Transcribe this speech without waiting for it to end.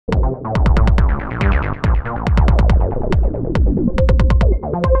The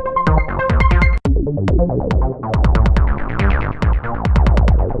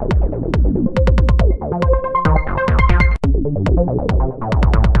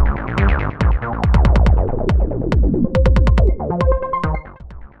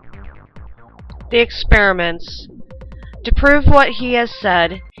experiments. To prove what he has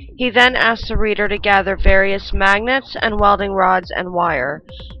said, he then asks the reader to gather various magnets and welding rods and wire,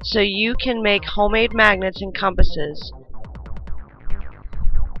 so you can make homemade magnets and compasses,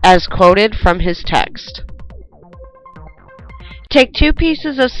 as quoted from his text. Take 2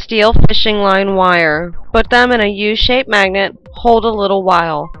 pieces of steel fishing line wire, put them in a U-shaped magnet, hold a little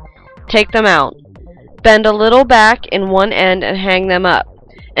while. Take them out. Bend a little back in one end and hang them up,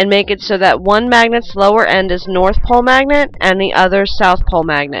 and make it so that one magnet's lower end is North Pole magnet and the other South Pole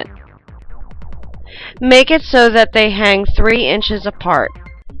magnet. Make it so that they hang 3 inches apart.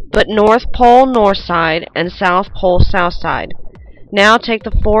 Put North Pole north side and South Pole south side. Now take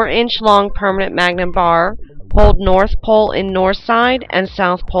the 4-inch long permanent magnet bar, hold North Pole in north side and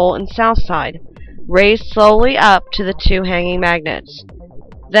South Pole in south side. Raise slowly up to the 2 hanging magnets.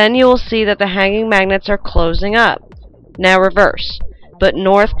 Then you will see that the hanging magnets are closing up. Now reverse. Put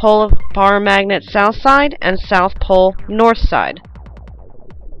North Pole of bar magnet south side and South Pole north side.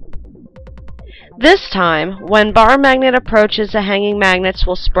 This time, when bar magnet approaches, the hanging magnets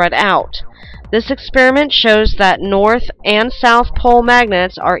will spread out. This experiment shows that North and South Pole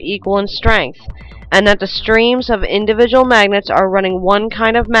magnets are equal in strength, and that the streams of individual magnets are running one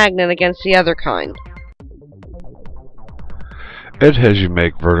kind of magnet against the other kind. Ed has you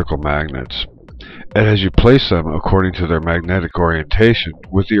make vertical magnets. Ed has you place them according to their magnetic orientation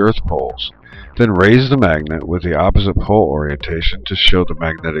with the earth poles. Then raise the magnet with the opposite pole orientation to show the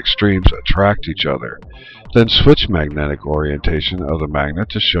magnetic streams attract each other. Then switch magnetic orientation of the magnet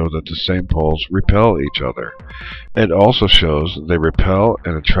to show that the same poles repel each other. It also shows they repel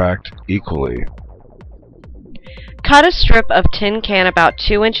and attract equally. Cut a strip of tin can about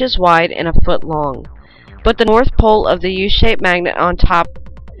 2 inches wide and a foot long. Put the North Pole of the U-shaped magnet on top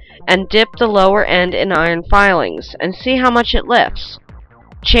and dip the lower end in iron filings and see how much it lifts.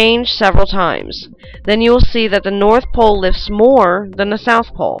 Change several times. Then you will see that the North Pole lifts more than the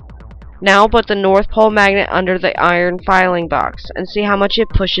South Pole. Now put the North Pole magnet under the iron filing box and see how much it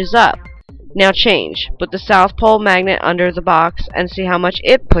pushes up. Now change. Put the South Pole magnet under the box and see how much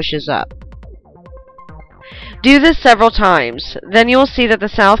it pushes up. Do this several times. Then you will see that the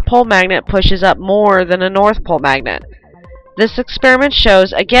South Pole magnet pushes up more than the North Pole magnet. This experiment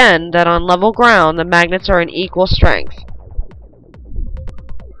shows again that on level ground the magnets are in equal strength.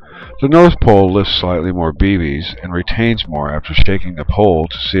 The North Pole lifts slightly more BBs and retains more after shaking the pole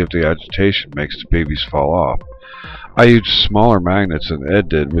to see if the agitation makes the BBs fall off. I used smaller magnets than Ed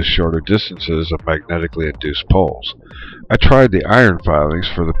did with shorter distances of magnetically induced poles. I tried the iron filings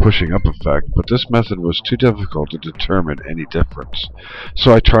for the pushing up effect, but this method was too difficult to determine any difference.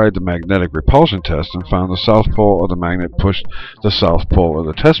 So I tried the magnetic repulsion test and found the South Pole of the magnet pushed the South Pole of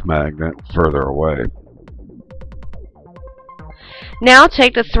the test magnet further away. Now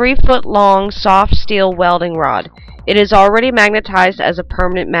take the 3-foot long soft steel welding rod. It is already magnetized as a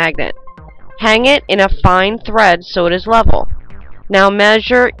permanent magnet. Hang it in a fine thread so it is level. Now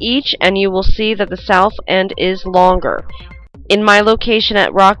measure each and you will see that the south end is longer. In my location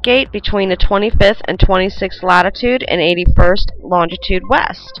at Rockgate between the 25th and 26th latitude and 81st longitude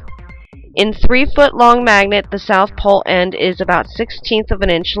west. In 3-foot long magnet, the South Pole end is about 1/16 of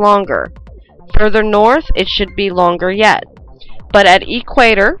an inch longer. Further north, it should be longer yet. But at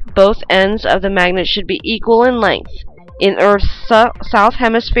equator, both ends of the magnet should be equal in length. In Earth's south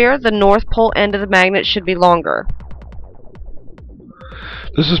hemisphere, the North Pole end of the magnet should be longer.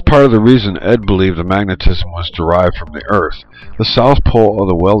 This is part of the reason Ed believed the magnetism was derived from the Earth. The South Pole of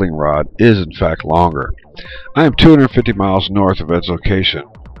the welding rod is in fact longer. I am 250 miles north of Ed's location,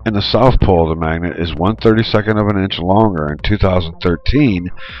 and the South Pole of the magnet is 1/32 of an inch longer in 2013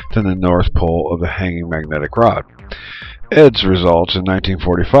 than the North Pole of the hanging magnetic rod. Ed's results in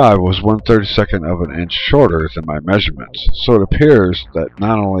 1945 was 1/32 of an inch shorter than my measurements, so it appears that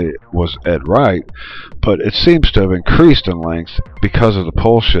not only was Ed right, but it seems to have increased in length because of the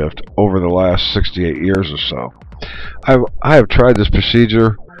pole shift over the last 68 years or so. I have tried this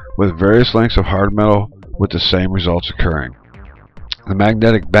procedure with various lengths of hard metal with the same results occurring. The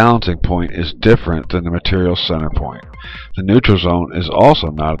magnetic balancing point is different than the material's center point. The neutral zone is also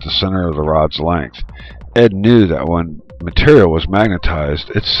not at the center of the rod's length. Ed knew that when material was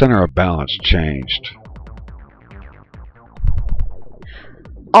magnetized, its center of balance changed.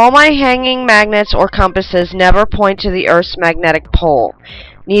 All my hanging magnets or compasses never point to the Earth's magnetic pole.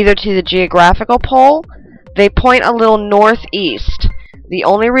 neither to the geographical pole. They point a little northeast. The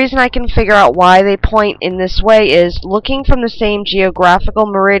only reason I can figure out why they point in this way is, looking from the same geographical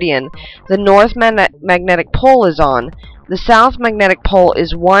meridian the North Magnetic Pole is on, the South Magnetic Pole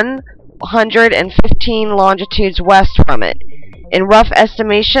is 115 longitudes west from it. In rough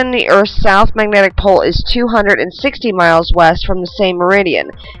estimation, the Earth's South Magnetic Pole is 260 miles west from the same meridian,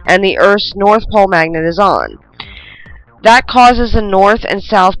 and the Earth's North Pole magnet is on. That causes the North and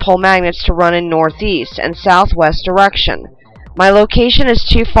South Pole magnets to run in northeast and southwest direction. My location is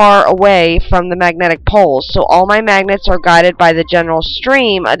too far away from the magnetic poles, so all my magnets are guided by the general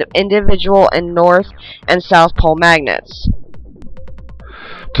stream of individual and North and South Pole magnets.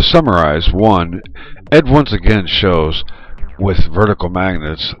 To summarize, 1. Ed once again shows with vertical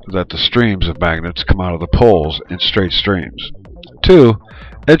magnets that the streams of magnets come out of the poles in straight streams. 2.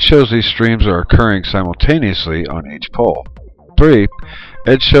 Ed shows these streams are occurring simultaneously on each pole. 3.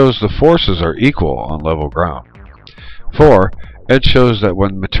 Ed shows the forces are equal on level ground. 4. Ed shows that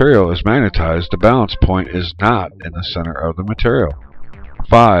when material is magnetized, the balance point is not in the center of the material.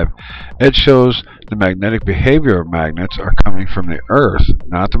 5. Ed shows the magnetic behavior of magnets are coming from the Earth,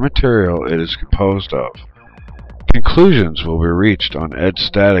 not the material it is composed of. Conclusions will be reached on Ed's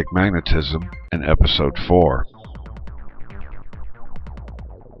static magnetism in Episode 4.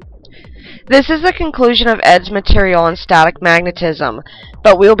 This is the conclusion of Ed's material on static magnetism,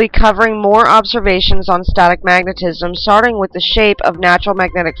 but we'll be covering more observations on static magnetism, starting with the shape of natural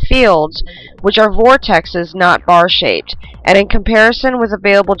magnetic fields, which are vortexes, not bar-shaped, and in comparison with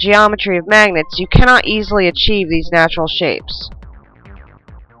available geometry of magnets, you cannot easily achieve these natural shapes.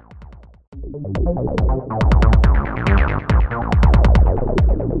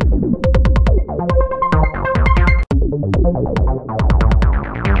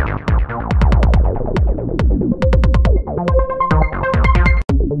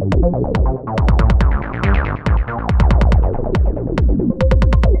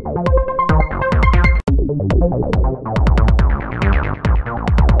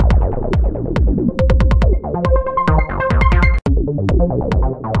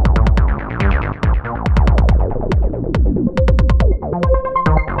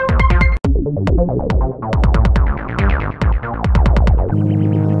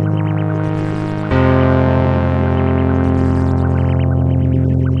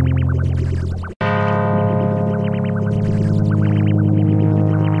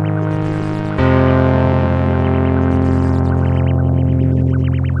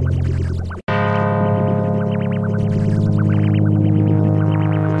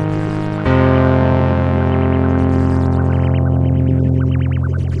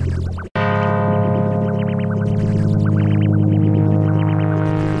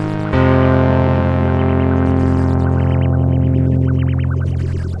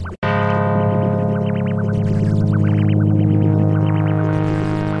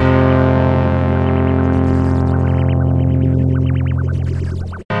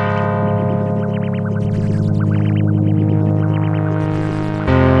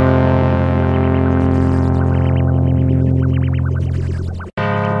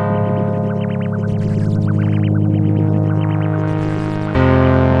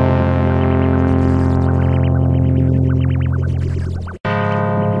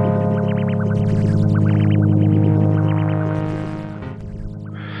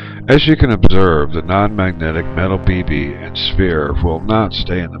 As you can observe, the non-magnetic metal BB and sphere will not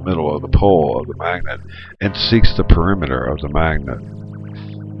stay in the middle of the pole of the magnet and seeks the perimeter of the magnet.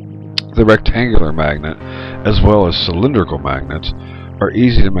 The rectangular magnet, as well as cylindrical magnets, are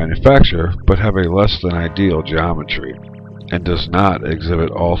easy to manufacture but have a less than ideal geometry, and does not exhibit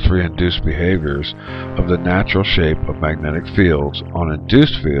all three induced behaviors of the natural shape of magnetic fields on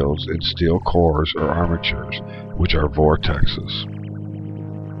induced fields in steel cores or armatures, which are vortexes.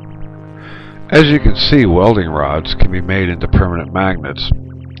 As you can see, welding rods can be made into permanent magnets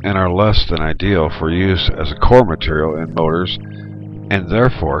and are less than ideal for use as a core material in motors, and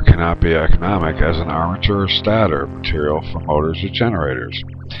therefore cannot be economic as an armature or stator material for motors or generators.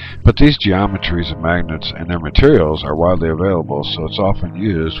 But these geometries of magnets and their materials are widely available, so it's often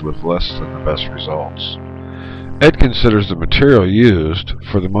used with less than the best results. Ed considers the material used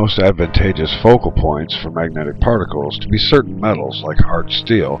for the most advantageous focal points for magnetic particles to be certain metals like hard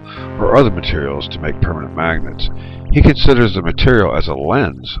steel or other materials to make permanent magnets. He considers the material as a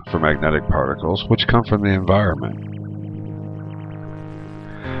lens for magnetic particles which come from the environment.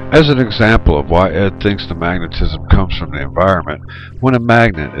 As an example of why Ed thinks the magnetism comes from the environment, when a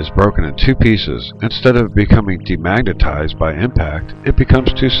magnet is broken in two pieces, instead of becoming demagnetized by impact, it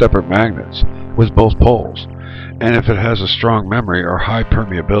becomes two separate magnets with both poles. And if it has a strong memory or high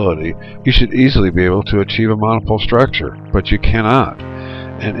permeability, you should easily be able to achieve a monopole structure, but you cannot.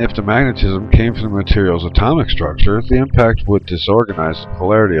 And if the magnetism came from the material's atomic structure, the impact would disorganize the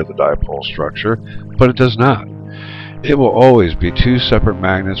polarity of the dipole structure, but it does not. It will always be two separate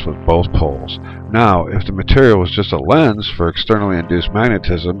magnets with both poles. Now, if the material was just a lens for externally induced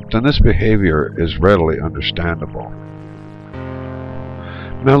magnetism, then this behavior is readily understandable.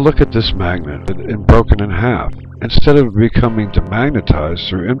 Now look at this magnet and broken in half. Instead of becoming demagnetized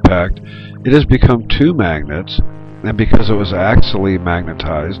through impact, it has become two magnets, and because it was axially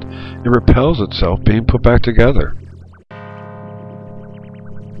magnetized, it repels itself being put back together.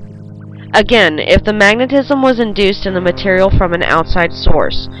 Again, if the magnetism was induced in the material from an outside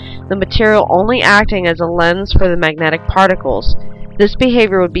source, the material only acting as a lens for the magnetic particles, this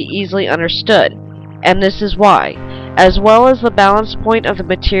behavior would be easily understood, and this is why, as well as the balance point of the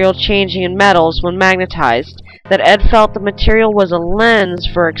material changing in metals when magnetized, that Ed felt the material was a lens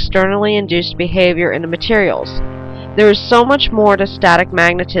for externally induced behavior in the materials. There is so much more to static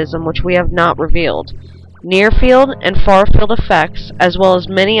magnetism which we have not revealed. Near-field and far-field effects, as well as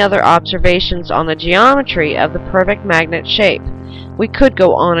many other observations on the geometry of the perfect magnet shape. We could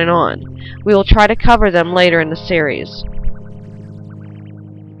go on and on. We will try to cover them later in the series.